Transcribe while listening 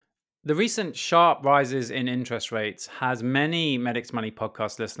The recent sharp rises in interest rates has many Medics Money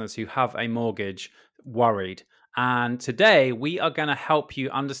podcast listeners who have a mortgage worried. And today we are going to help you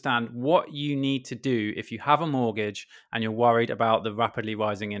understand what you need to do if you have a mortgage and you're worried about the rapidly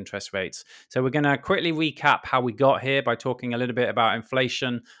rising interest rates. So we're going to quickly recap how we got here by talking a little bit about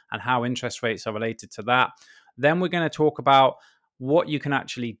inflation and how interest rates are related to that. Then we're going to talk about what you can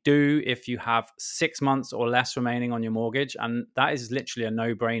actually do if you have 6 months or less remaining on your mortgage. And that is literally a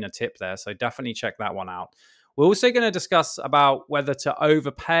no-brainer tip there. So definitely check that one out. We're also going to discuss about whether to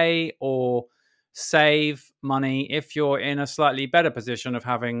overpay or save money if you're in a slightly better position of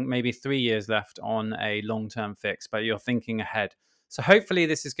having maybe 3 years left on a long-term fix, but you're thinking ahead. So hopefully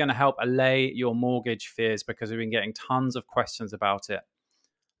this is going to help allay your mortgage fears because we've been getting tons of questions about it.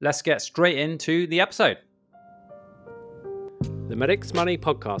 Let's get straight into the episode. The Medics Money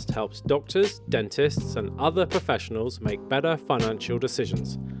podcast helps doctors, dentists, and other professionals make better financial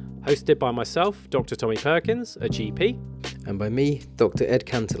decisions. Hosted by myself, Dr. Tommy Perkins, a GP. And by me, Dr. Ed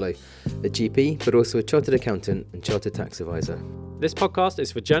Cantelow, a GP, but also a chartered accountant and chartered tax advisor. This podcast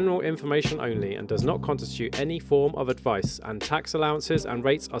is for general information only and does not constitute any form of advice, and tax allowances and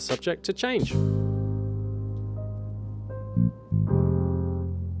rates are subject to change.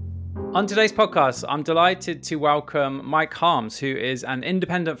 On today's podcast, I'm delighted to welcome Mike Harms, who is an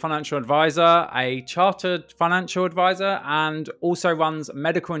independent financial advisor, a chartered financial advisor, and also runs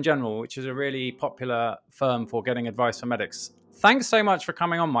Medical in General, which is a really popular firm for getting advice for medics. Thanks so much for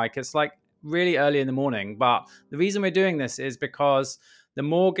coming on, Mike. It's like really early in the morning, but the reason we're doing this is because the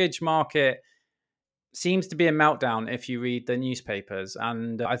mortgage market seems to be a meltdown if you read the newspapers.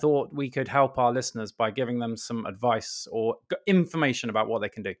 And I thought we could help our listeners by giving them some advice or information about what they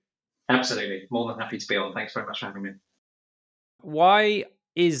can do. Absolutely. More than happy to be on. Thanks very much for having me. Why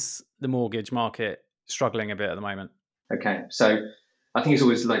is the mortgage market struggling a bit at the moment? Okay, so I think it's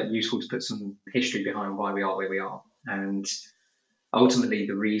always useful to put some history behind why we are where we are. And ultimately,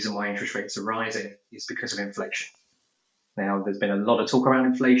 the reason why interest rates are rising is because of inflation. Now, there's been a lot of talk around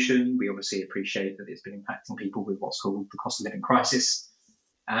inflation. We obviously appreciate that it's been impacting people with what's called the cost of living crisis.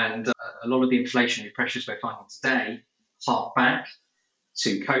 And a lot of the inflationary pressures we're finding today hark back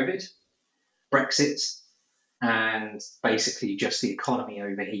to COVID, Brexit, and basically just the economy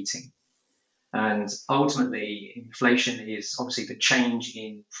overheating. And ultimately, inflation is obviously the change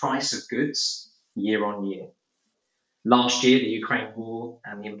in price of goods year on year. Last year, the Ukraine war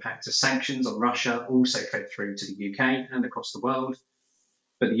and the impact of sanctions on Russia also fed through to the UK and across the world.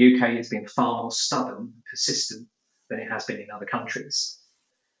 But the UK has been far more stubborn and persistent than it has been in other countries.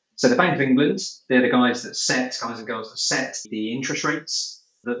 So the Bank of England, they're the guys and girls that set the interest rates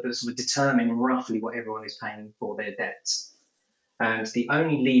that sort of determine roughly what everyone is paying for their debt. And the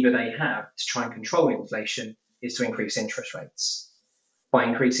only lever they have to try and control inflation is to increase interest rates. By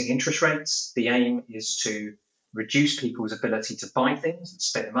increasing interest rates, the aim is to reduce people's ability to buy things and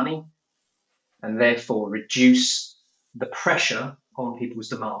spend money, and therefore reduce the pressure on people's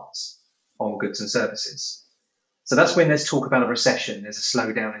demands on goods and services. So that's when there's talk about a recession, there's a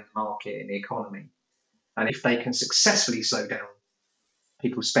slowdown in the market, in the economy. And if they can successfully slow down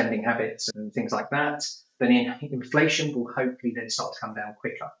people's spending habits and things like that, then inflation will hopefully then start to come down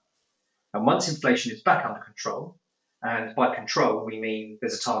quicker. And once inflation is back under control, and by control we mean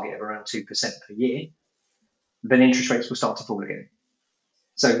there's a target of around 2% per year, then interest rates will start to fall again.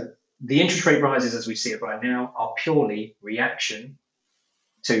 So the interest rate rises as we see it right now are purely reaction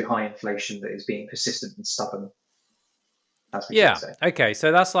to high inflation that is being persistent and stubborn. Yeah. Okay.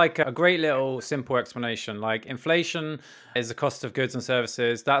 So that's like a great little simple explanation. Like inflation is the cost of goods and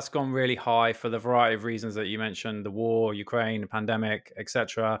services. That's gone really high for the variety of reasons that you mentioned, the war, Ukraine, the pandemic,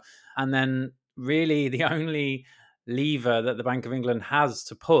 etc. And then really the only lever that the Bank of England has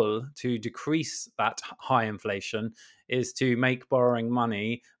to pull to decrease that high inflation is to make borrowing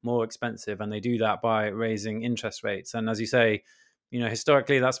money more expensive. And they do that by raising interest rates. And as you say,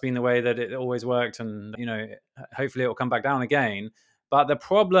 historically, that's been the way that it always worked. And, hopefully it will come back down again. But the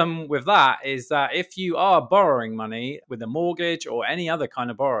problem with that is that if you are borrowing money with a mortgage or any other kind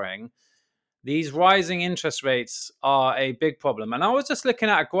of borrowing, these rising interest rates are a big problem. And I was just looking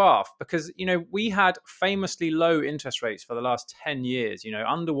at a graph because, we had famously low interest rates for the last 10 years,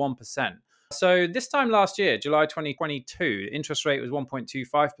 under 1%. So this time last year, July 2022, interest rate was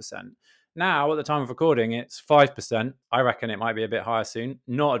 1.25%. Now, at the time of recording, it's 5%. I reckon it might be a bit higher soon.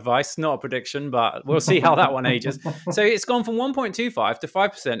 Not advice, not a prediction, but we'll see how that one ages. So it's gone from 1.25 to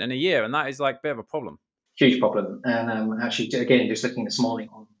 5% in a year, and that is like a bit of a problem. Huge problem. And actually, again, just looking this morning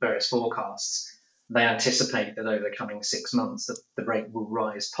on various forecasts, they anticipate that over the coming 6 months, that the rate will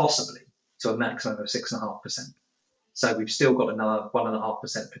rise possibly to a maximum of 6.5%. So we've still got another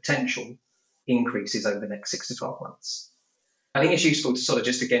 1.5% potential increases over the next 6 to 12 months. I think it's useful to sort of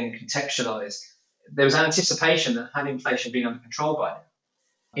just again contextualize. There was anticipation that had inflation been under control by now,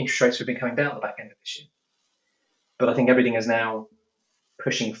 interest rates would have been coming down at the back end of this year. But I think everything is now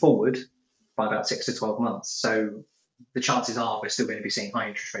pushing forward by about 6 to 12 months. So the chances are we're still going to be seeing high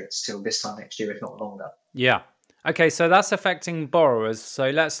interest rates till this time next year, if not longer. Yeah. Okay, so that's affecting borrowers.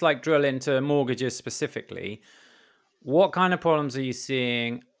 So let's drill into mortgages specifically. What kind of problems are you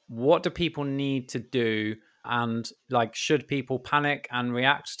seeing? What do people need to do? And should people panic and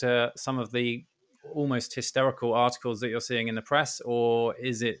react to some of the almost hysterical articles that you're seeing in the press, or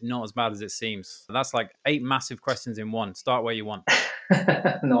is it not as bad as it seems? That's 8 massive questions in one. Start where you want.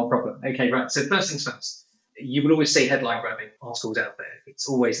 No problem. Okay, right. So first things first, you will always see headline grabbing articles out there. It's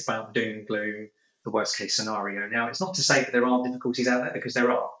always about doom and gloom, the worst case scenario. Now, it's not to say that there aren't difficulties out there, because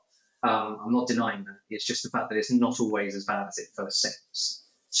there are. I'm not denying that. It's just the fact that it's not always as bad as it first seems.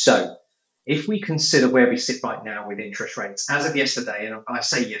 So if we consider where we sit right now with interest rates, as of yesterday, and I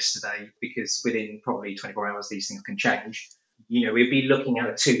say yesterday because within probably 24 hours these things can change, we'd be looking at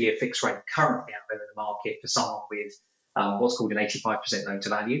a 2-year fixed rate currently out there in the market for someone with what's called an 85% loan to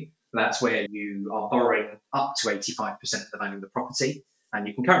value. That's where you are borrowing up to 85% of the value of the property, and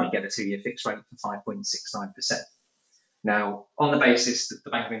you can currently get a 2-year fixed rate for 5.69%. Now, on the basis that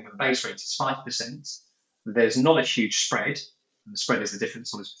the Bank of England base rate is 5%, there's not a huge spread, and the spread is the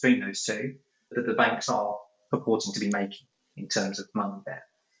difference between those two, that the banks are purporting to be making in terms of money there.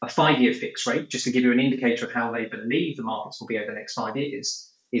 A 5-year fixed rate, just to give you an indicator of how they believe the markets will be over the next 5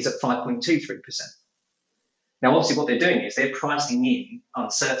 years, is at 5.23%. Now, obviously, what they're doing is they're pricing in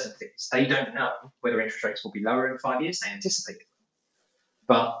uncertainties. They don't know whether interest rates will be lower in 5 years. They anticipate it.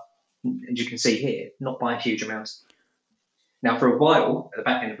 But, as you can see here, not by a huge amount. Now, for a while, at the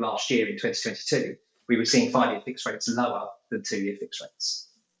back end of last year in 2022, we were seeing 5-year fixed rates lower than 2-year fixed rates.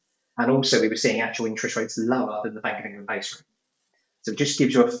 And also, we were seeing actual interest rates lower than the Bank of England base rate. So it just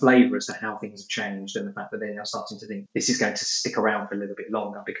gives you a flavour as to how things have changed, and the fact that they're now starting to think this is going to stick around for a little bit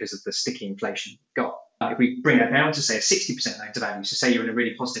longer because of the sticky inflation we've got. If we bring that down to, say, a 60% loan to value, so say you're in a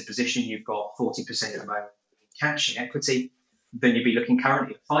really positive position, you've got 40% of loan cash in equity, then you'd be looking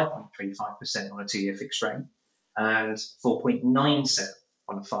currently at 5.35% on a 2-year fixed rate and 4.97%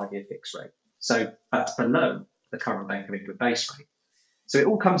 on a 5-year fixed rate. So that's below the current Bank of England base rate. So it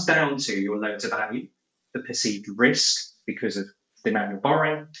all comes down to your loan to value, the perceived risk because of the amount you're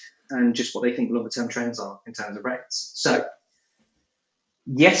borrowing, and just what they think longer term trends are in terms of rates. So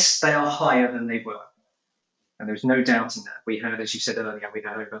yes, they are higher than they were. And there's no doubt in that. We had, as you said earlier, we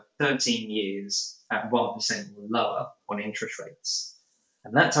had over 13 years at 1% or lower on interest rates.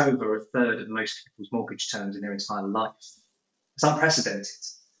 And that's over a third of most people's mortgage terms in their entire life. It's unprecedented.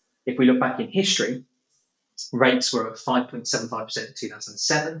 If we look back in history, rates were at 5.75% in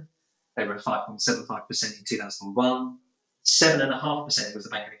 2007. They were at 5.75% in 2001. 7.5% was the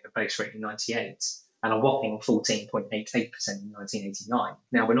Bank of England base rate in 98. And a whopping 14.88% in 1989.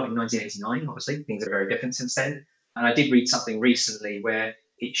 Now, we're not in 1989, obviously. Things are very different since then. And I did read something recently where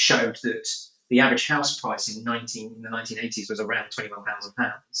it showed that the average house price in the 1980s was around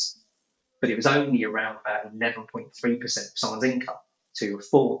 £21,000. But it was only around about 11.3% of someone's income to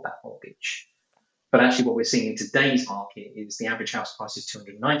afford that mortgage. But actually what we're seeing in today's market is the average house price is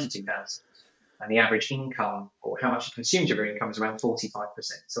 $292,000. And the average income, or how much you consume of your income, is around 45%.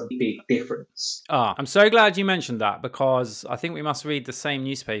 So a big difference. I'm so glad you mentioned that, because I think we must read the same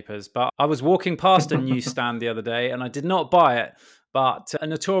newspapers. But I was walking past a newsstand the other day and I did not buy it. But a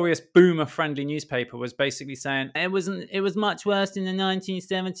notorious boomer-friendly newspaper was basically saying, it was much worse in the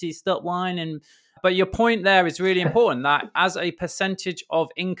 1970s, stop whining. But your point there is really important, that as a percentage of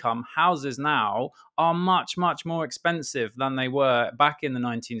income, houses now are much, much more expensive than they were back in the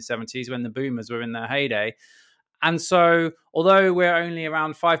 1970s when the boomers were in their heyday. And so, although we're only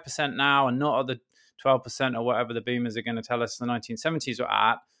around 5% now and not at the 12% or whatever the boomers are going to tell us the 1970s were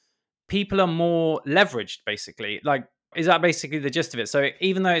at, people are more leveraged, basically. Is that basically the gist of it? So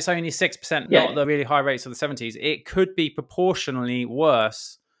even though it's only 6%, not the really high rates of the 70s, it could be proportionally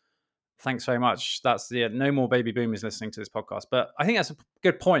worse. Thanks very much. That's no more baby boomers listening to this podcast. But I think that's a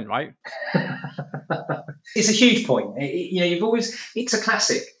good point, right? It's a huge point. It's a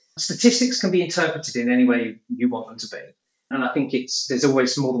classic. Statistics can be interpreted in any way you want them to be. And I think there's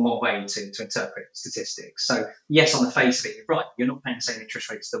always more than one way to interpret statistics. So yes, on the face of it, you're right. You're not paying the same interest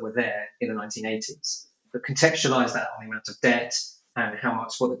rates that were there in the 1980s. But contextualize that on the amount of debt and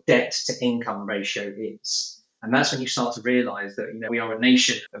what the debt to income ratio is. And that's when you start to realise that we are a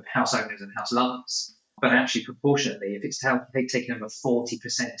nation of house owners and house lovers. But actually, proportionately, if it's taking over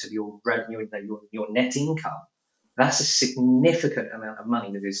 40% of your revenue, your net income, That's a significant amount of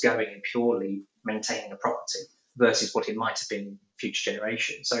money that is going in purely maintaining a property versus what it might have been in future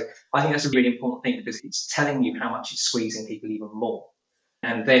generations. So I think that's a really important thing, because it's telling you how much it's squeezing people even more.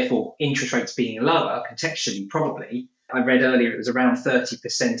 And therefore, interest rates being lower, contextually, probably, I read earlier it was around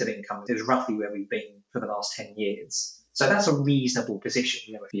 30% of income. It was roughly where we've been for the last 10 years. So that's a reasonable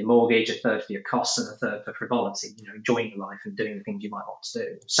position, for your mortgage, a third for your costs, and a third for frivolity, enjoying your life and doing the things you might want to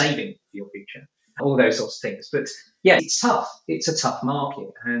do, saving for your future, all those sorts of things. But yeah, it's tough. It's a tough market.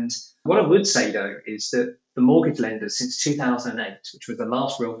 And what I would say, though, is that the mortgage lenders since 2008, which was the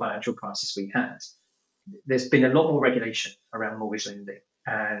last real financial crisis we had, there's been a lot more regulation around mortgage lending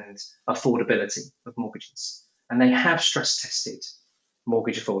and affordability of mortgages. And they have stress tested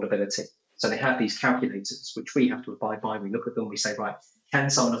mortgage affordability. So they have these calculators, which we have to abide by. We look at them, we say, right, can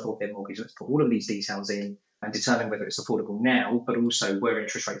someone afford their mortgage? Let's put all of these details in and determine whether it's affordable now, but also were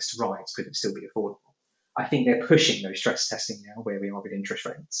interest rates to rise, could it still be affordable? I think they're pushing those stress testing now where we are with interest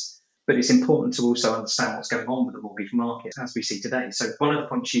rates. But it's important to also understand what's going on with the mortgage market as we see today. So one of the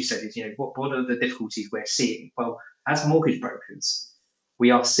points you said is, what are the difficulties we're seeing? Well, as mortgage brokers,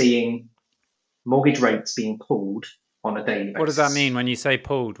 we are seeing mortgage rates being pulled on a daily basis. What does that mean when you say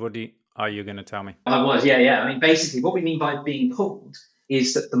pulled? Are you going to tell me? I was, yeah. I mean, basically, what we mean by being pulled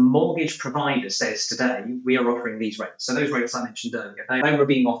is that the mortgage provider says today, we are offering these rates. So those rates I mentioned earlier, they were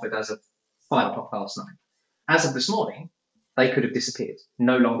being offered as of 5 o'clock last night. As of this morning, they could have disappeared,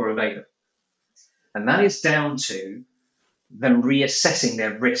 no longer available. And that is down to them reassessing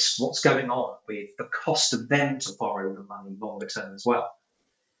their risk, what's going on with the cost of them to borrow the money longer term as well.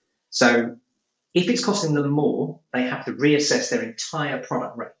 So if it's costing them more, they have to reassess their entire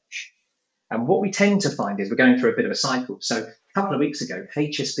product range. And what we tend to find is we're going through a bit of a cycle. So a couple of weeks ago,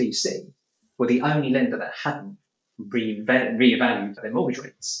 HSBC were the only lender that hadn't reevaluated their mortgage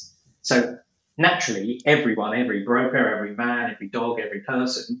rates. So naturally, everyone, every broker, every man, every dog, every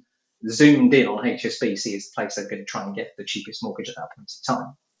person zoomed in on HSBC as the place they're going to try and get the cheapest mortgage at that point in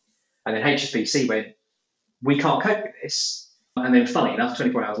time. And then HSBC went, we can't cope with this. And then funny enough,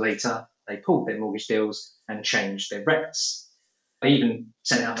 24 hours later, they pulled their mortgage deals and changed their rates. They even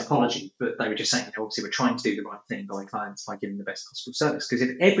sent out an apology, but they were just saying, obviously, we're trying to do the right thing by clients by giving the best possible service. Because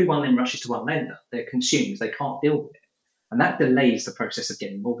if everyone then rushes to one lender, they're consumers, they can't deal with it. And that delays the process of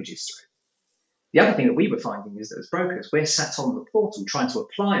getting mortgages through. The other thing that we were finding is that as brokers, we're sat on the portal trying to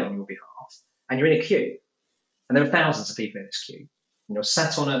apply on your behalf, and you're in a queue. And there are thousands of people in this queue. And you're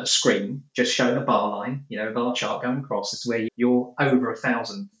sat on a screen, just showing a bar line, a bar chart going across as to where you're over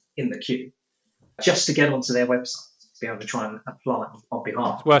 1,000 in the queue, just to get onto their website, to be able to try and apply on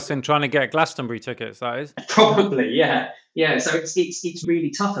behalf. It's worse than trying to get Glastonbury tickets, that is. Probably, yeah. So it's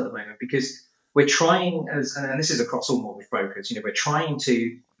really tough at the moment, because we're trying, and this is across all mortgage brokers, we're trying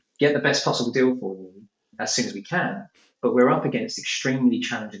to get the best possible deal for you as soon as we can, but we're up against extremely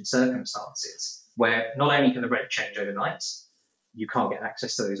challenging circumstances where not only can the rate change overnight, you can't get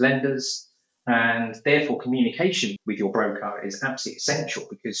access to those lenders, and therefore communication with your broker is absolutely essential,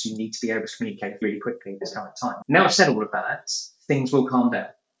 because you need to be able to communicate really quickly at this current time. Now I've said all of that, things will calm down.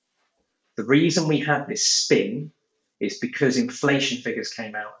 The reason we had this spin is because inflation figures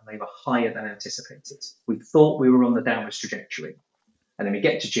came out and they were higher than anticipated. We thought we were on the downwards trajectory. And then we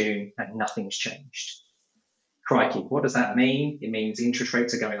get to June and nothing's changed. Crikey, what does that mean? It means interest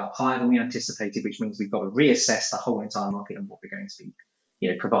rates are going up higher than we anticipated, which means we've got to reassess the whole entire market and what we're going to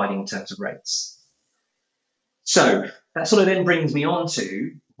be providing in terms of rates. So that sort of then brings me on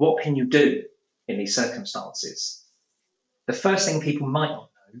to what can you do in these circumstances? The first thing people might not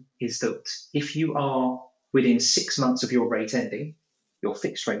know is that if you are within 6 months of your rate ending, your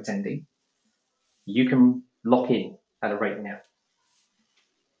fixed rate ending, you can lock in at a rate now.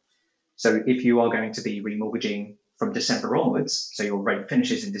 So if you are going to be remortgaging from December onwards, so your rate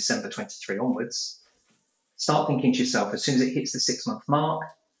finishes in December 23 onwards, start thinking to yourself, as soon as it hits the 6-month mark,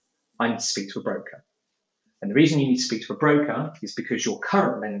 I need to speak to a broker. And the reason you need to speak to a broker is because your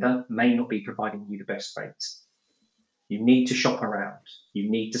current lender may not be providing you the best rate. You need to shop around.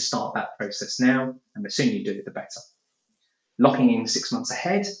 You need to start that process now, and the sooner you do it, the better. Locking in 6 months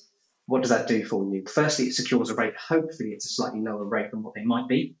ahead, what does that do for you? Firstly, it secures a rate. Hopefully, it's a slightly lower rate than what they might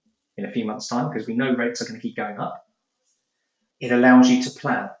be in a few months' time, because we know rates are going to keep going up. It allows you to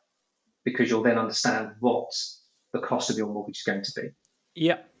plan, because you'll then understand what the cost of your mortgage is going to be.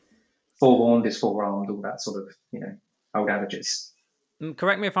 Yeah. Forewarned is forearmed, all that sort of, old adages.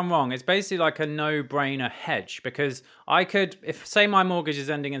 Correct me if I'm wrong. It's basically like a no-brainer hedge, because I could, if say my mortgage is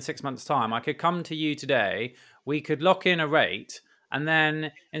ending in 6 months' time, I could come to you today, we could lock in a rate, and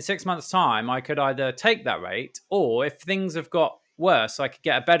then in 6 months' time, I could either take that rate, or if things have got worse, I could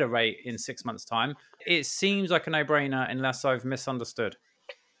get a better rate in 6 months' time. It seems like a no-brainer unless I've misunderstood.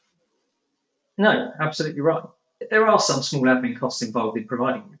 No, absolutely right. There are some small admin costs involved in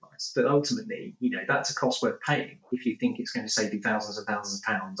providing advice, but ultimately, that's a cost worth paying if you think it's going to save you thousands and thousands of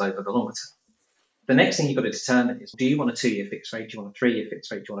pounds over the longer term. The next thing you've got to determine is, do you want a 2-year fixed rate? Do you want a 3-year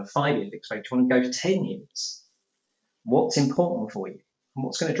fixed rate? Do you want a 5-year fixed rate? Do you want to go for 10 years? What's important for you? And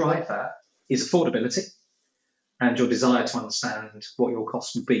what's going to drive that is affordability and your desire to understand what your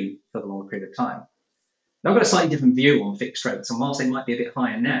costs will be for the longer period of time. Now, I've got a slightly different view on fixed rates, and whilst they might be a bit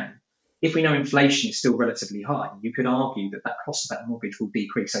higher now, if we know inflation is still relatively high, you could argue that cost of that mortgage will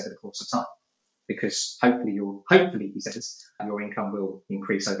decrease over the course of time, because hopefully, he says, your income will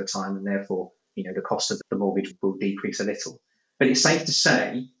increase over time, and therefore, the cost of the mortgage will decrease a little. But it's safe to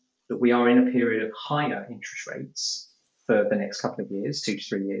say that we are in a period of higher interest rates for the next couple of years, 2 to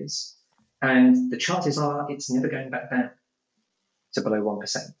 3 years, and the chances are it's never going back down to below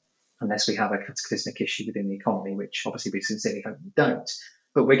 1%, unless we have a cataclysmic issue within the economy, which obviously we sincerely hope we don't.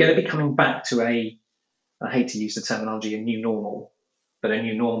 But we're going to be coming back to I hate to use the terminology, a new normal, but a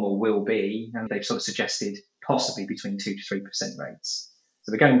new normal will be, and they've sort of suggested possibly between 2 to 3% rates.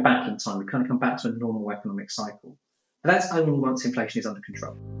 So we're going back in time. We kind of come back to a normal economic cycle. But that's only once inflation is under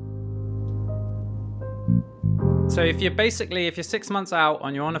control. So if you're 6 months out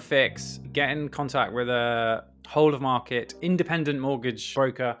and you're on a fix, get in contact with a whole of market independent mortgage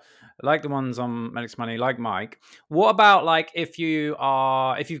broker, like the ones on Medix Money, like Mike. What about like if you've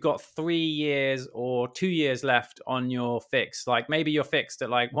got 3 years or 2 years left on your fix, like maybe you're fixed at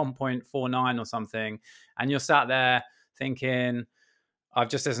like 1.49 or something, and you're sat there thinking, I've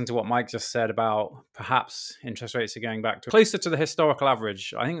just listened to what Mike just said about perhaps interest rates are going back to closer to the historical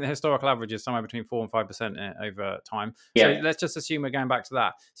average. I think the historical average is somewhere between 4 and 5% over time. Yeah. So let's just assume we're going back to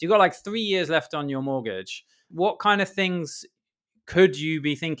that. So you've got like 3 years left on your mortgage. What kind of things could you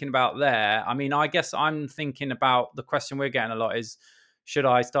be thinking about there? I mean, I guess I'm thinking about the question we're getting a lot is, should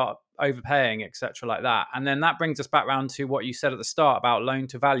I start overpaying, etc., like that? And then that brings us back around to what you said at the start about loan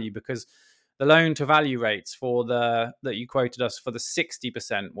to value, because the loan to value rates that you quoted us for the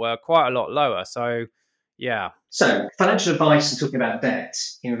 60% were quite a lot lower. So, yeah. So financial advice and talking about debt,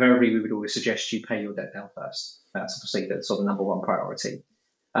 invariably we would always suggest you pay your debt down first. That's obviously the sort of number one priority.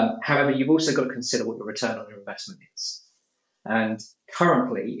 However, you've also got to consider what your return on your investment is. And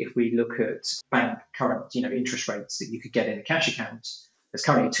currently, if we look at bank current, interest rates that you could get in a cash account, there's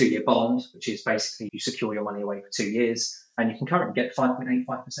currently a 2-year bond, which is basically you secure your money away for 2 years, and you can currently get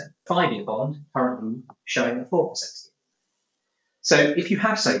 5.85%. 5-year bond currently showing at 4%. So if you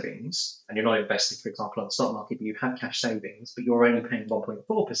have savings and you're not investing, for example, on the stock market, but you have cash savings, but you're only paying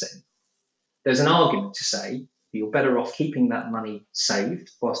 1.4%, there's an argument to say you're better off keeping that money saved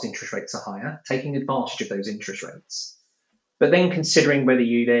whilst interest rates are higher, taking advantage of those interest rates, but then considering whether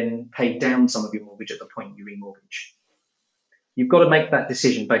you then pay down some of your mortgage at the point you remortgage. You've got to make that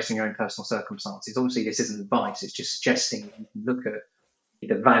decision based on your own personal circumstances. Obviously, this isn't advice. It's just suggesting that you can look at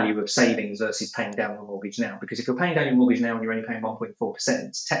the value of savings versus paying down your mortgage now. Because if you're paying down your mortgage now and you're only paying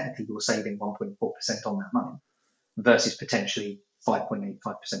 1.4%, technically you're saving 1.4% on that money versus potentially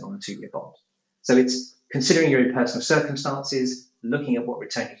 5.85% on a 2-year bond. So it's considering your own personal circumstances, looking at what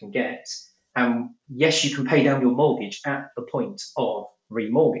return you can get. And yes, you can pay down your mortgage at the point of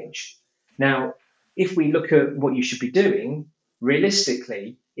remortgage. Now, if we look at what you should be doing,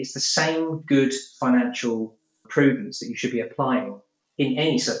 realistically, it's the same good financial prudence that you should be applying in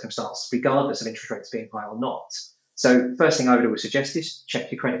any circumstance, regardless of interest rates being high or not. So first thing I would always suggest is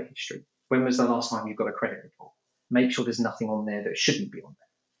check your credit history. When was the last time you got a credit report? Make sure there's nothing on there that shouldn't be on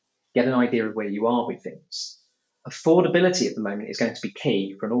there. Get an idea of where you are with things. Affordability at the moment is going to be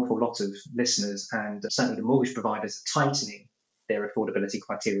key for an awful lot of listeners, and certainly the mortgage providers are tightening their affordability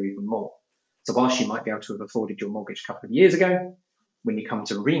criteria even more. So whilst you might be able to have afforded your mortgage a couple of years ago, when you come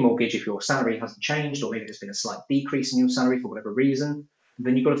to remortgage, if your salary hasn't changed, or maybe there's been a slight decrease in your salary for whatever reason,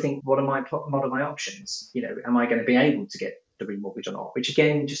 then you've got to think, what are my options? Am I going to be able to get the remortgage or not? Which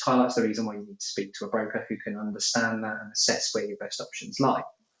again, just highlights the reason why you need to speak to a broker who can understand that and assess where your best options lie.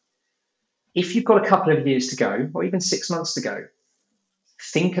 If you've got a couple of years to go, or even 6 months to go,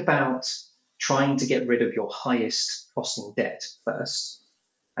 think about trying to get rid of your highest costing debt first.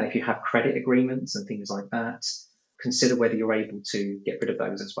 And if you have credit agreements and things like that, consider whether you're able to get rid of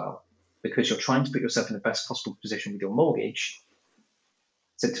those as well, because you're trying to put yourself in the best possible position with your mortgage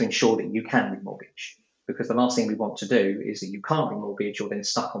to ensure that you can remortgage. Because the last thing we want to do is that you can't remortgage, you're then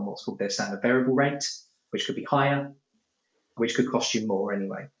stuck on what's called their standard variable rate, which could be higher, which could cost you more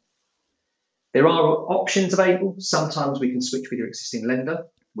anyway. There are options available. Sometimes we can switch with your existing lender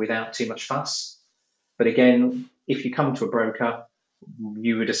without too much fuss. But again, if you come to a broker,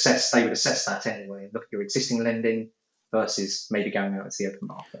 they would assess that anyway, and look at your existing lending versus maybe going out to the open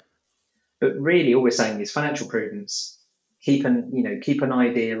market. But really, all we're saying is financial prudence. Keep an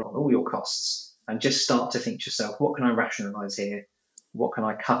idea on all your costs, and just start to think to yourself, what can I rationalise here? What can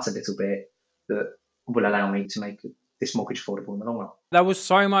I cut a little bit that will allow me to make this mortgage affordable in the long run? There was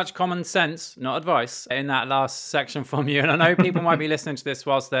so much common sense, not advice, in that last section from you. And I know people might be listening to this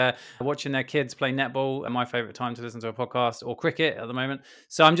whilst they're watching their kids play netball, and my favourite time to listen to a podcast, or cricket at the moment.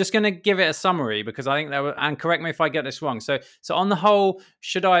 So I'm just going to give it a summary, because I think and correct me if I get this wrong. So on the whole,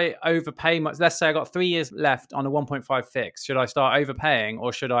 should I overpay much? Let's say I got 3 years left on a 1.5 fix. Should I start overpaying,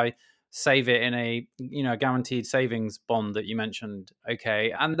 or should I save it in a guaranteed savings bond that you mentioned?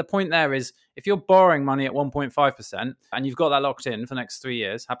 Okay. And the point there is, if you're borrowing money at 1.5% and you've got that locked in for the next 3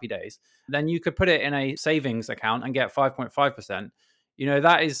 years, happy days, then you could put it in a savings account and get 5.5%.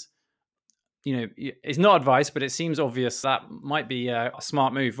 That is, it's not advice, but it seems obvious that might be a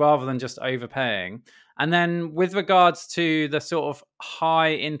smart move rather than just overpaying. And then with regards to the sort of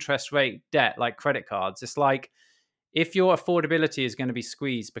high interest rate debt like credit cards, it's like, if your affordability is going to be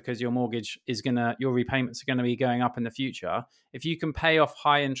squeezed because your mortgage your repayments are going to be going up in the future, if you can pay off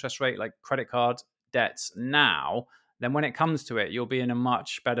high interest rate like credit card debts now, then when it comes to it, you'll be in a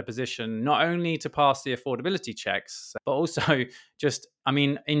much better position, not only to pass the affordability checks, but also just,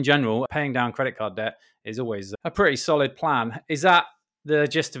 in general, paying down credit card debt is always a pretty solid plan. Is that the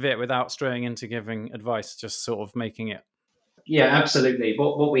gist of it, without straying into giving advice, just sort of making it? Yeah, absolutely.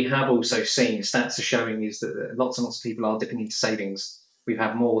 What we have also seen, stats are showing, is that lots and lots of people are dipping into savings. We've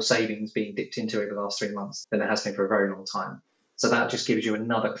had more savings being dipped into over the last 3 months than there has been for a very long time. So that just gives you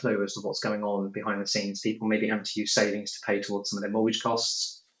another clue as to what's going on behind the scenes. People maybe having to use savings to pay towards some of their mortgage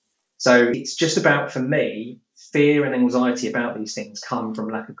costs. So it's just about, for me, fear and anxiety about these things come from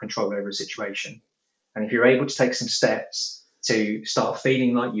lack of control over a situation. And if you're able to take some steps to start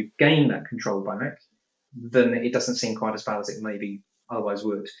feeling like you've gained that control back, then it doesn't seem quite as bad as it maybe otherwise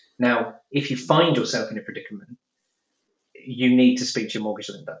would. Now, if you find yourself in a predicament, you need to speak to your mortgage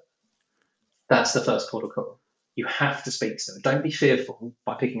lender. That's the first port of call. You have to speak to them. Don't be fearful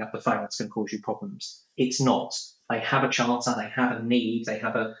by picking up the phone. That's going to cause you problems. It's not. They have a charter, they have a need, they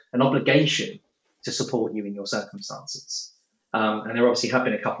have an obligation to support you in your circumstances. And there obviously have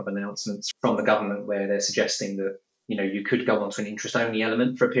been a couple of announcements from the government where they're suggesting that you could go onto an interest-only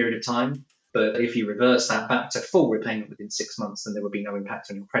element for a period of time. But if you reverse that back to full repayment within 6 months, then there would be no impact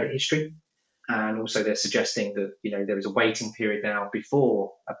on your credit history. And also they're suggesting that, there is a waiting period now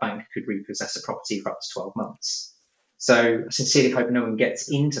before a bank could repossess a property for up to 12 months. So I sincerely hope no one gets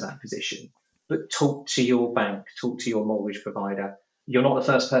into that position, but talk to your bank, talk to your mortgage provider. You're not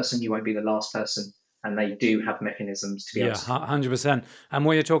the first person, you won't be the last person. And they do have mechanisms to be able to... 100%. And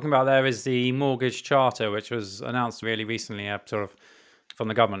what you're talking about there is the mortgage charter, which was announced really recently, sort of from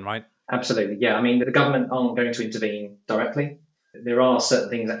the government, right? Absolutely, yeah. The government aren't going to intervene directly. There are certain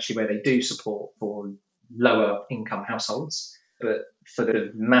things actually where they do support for lower income households, but for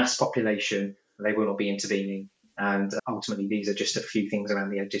the mass population, they will not be intervening. And ultimately, these are just a few things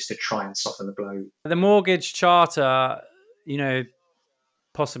around the edges to try and soften the blow. The mortgage charter,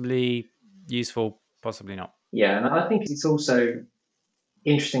 possibly useful, possibly not. Yeah, and I think it's also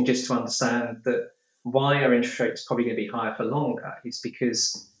interesting just to understand that why are interest rates probably going to be higher for longer is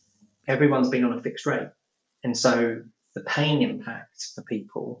because everyone's been on a fixed rate. And so the pain impact for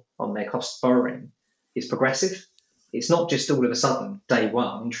people on their cost of borrowing is progressive. It's not just all of a sudden, day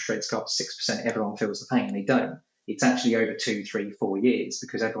one, interest rates go up to 6%, everyone feels the pain. They don't. It's actually over 2, 3, 4 years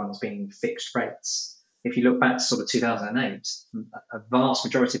because everyone's been in fixed rates. If you look back to sort of 2008, a vast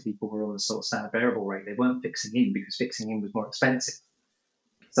majority of people were on the sort of standard variable rate. They weren't fixing in because fixing in was more expensive.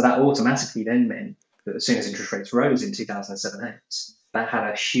 So that automatically then meant that as soon as interest rates rose in 2007-8, that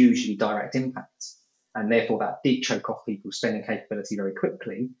had a hugely direct impact. And therefore that did choke off people's spending capability very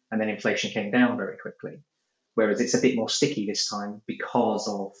quickly. And then inflation came down very quickly. Whereas it's a bit more sticky this time because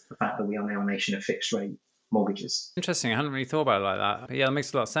of the fact that we are now a nation of fixed rate mortgages. Interesting. I hadn't really thought about it like that. But yeah, that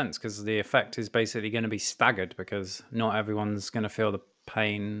makes a lot of sense because the effect is basically going to be staggered because not everyone's going to feel the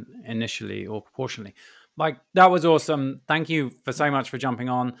pain initially or proportionally. Like, that was awesome. Thank you for so much for jumping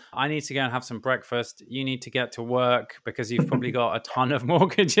on. I need to go and have some breakfast. You need to get to work because you've probably got a ton of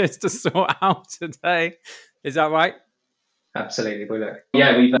mortgages to sort out today. Is that right? Absolutely. Well, look,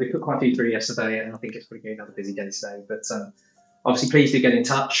 yeah, we put quite a few through yesterday, and I think it's probably going to be another busy day today. But obviously, please do get in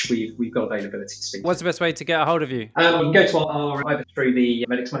touch. We've got availability to speak. What's the best way to get a hold of you? You can go to our either through the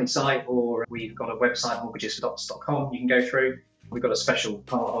Medix Money site, or we've got a website, mortgagesfordoctors.com. You can go through. We've got a special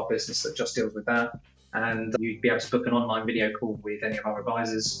part of our business that just deals with that. and you'd be able to book an online video call with any of our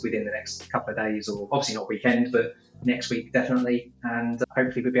advisors within the next couple of days, or obviously not weekend, but next week definitely, and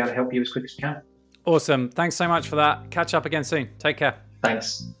hopefully we'll be able to help you as quick as we can. Awesome. Thanks so much for that. Catch up again soon. Take care.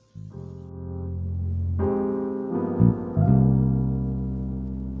 Thanks.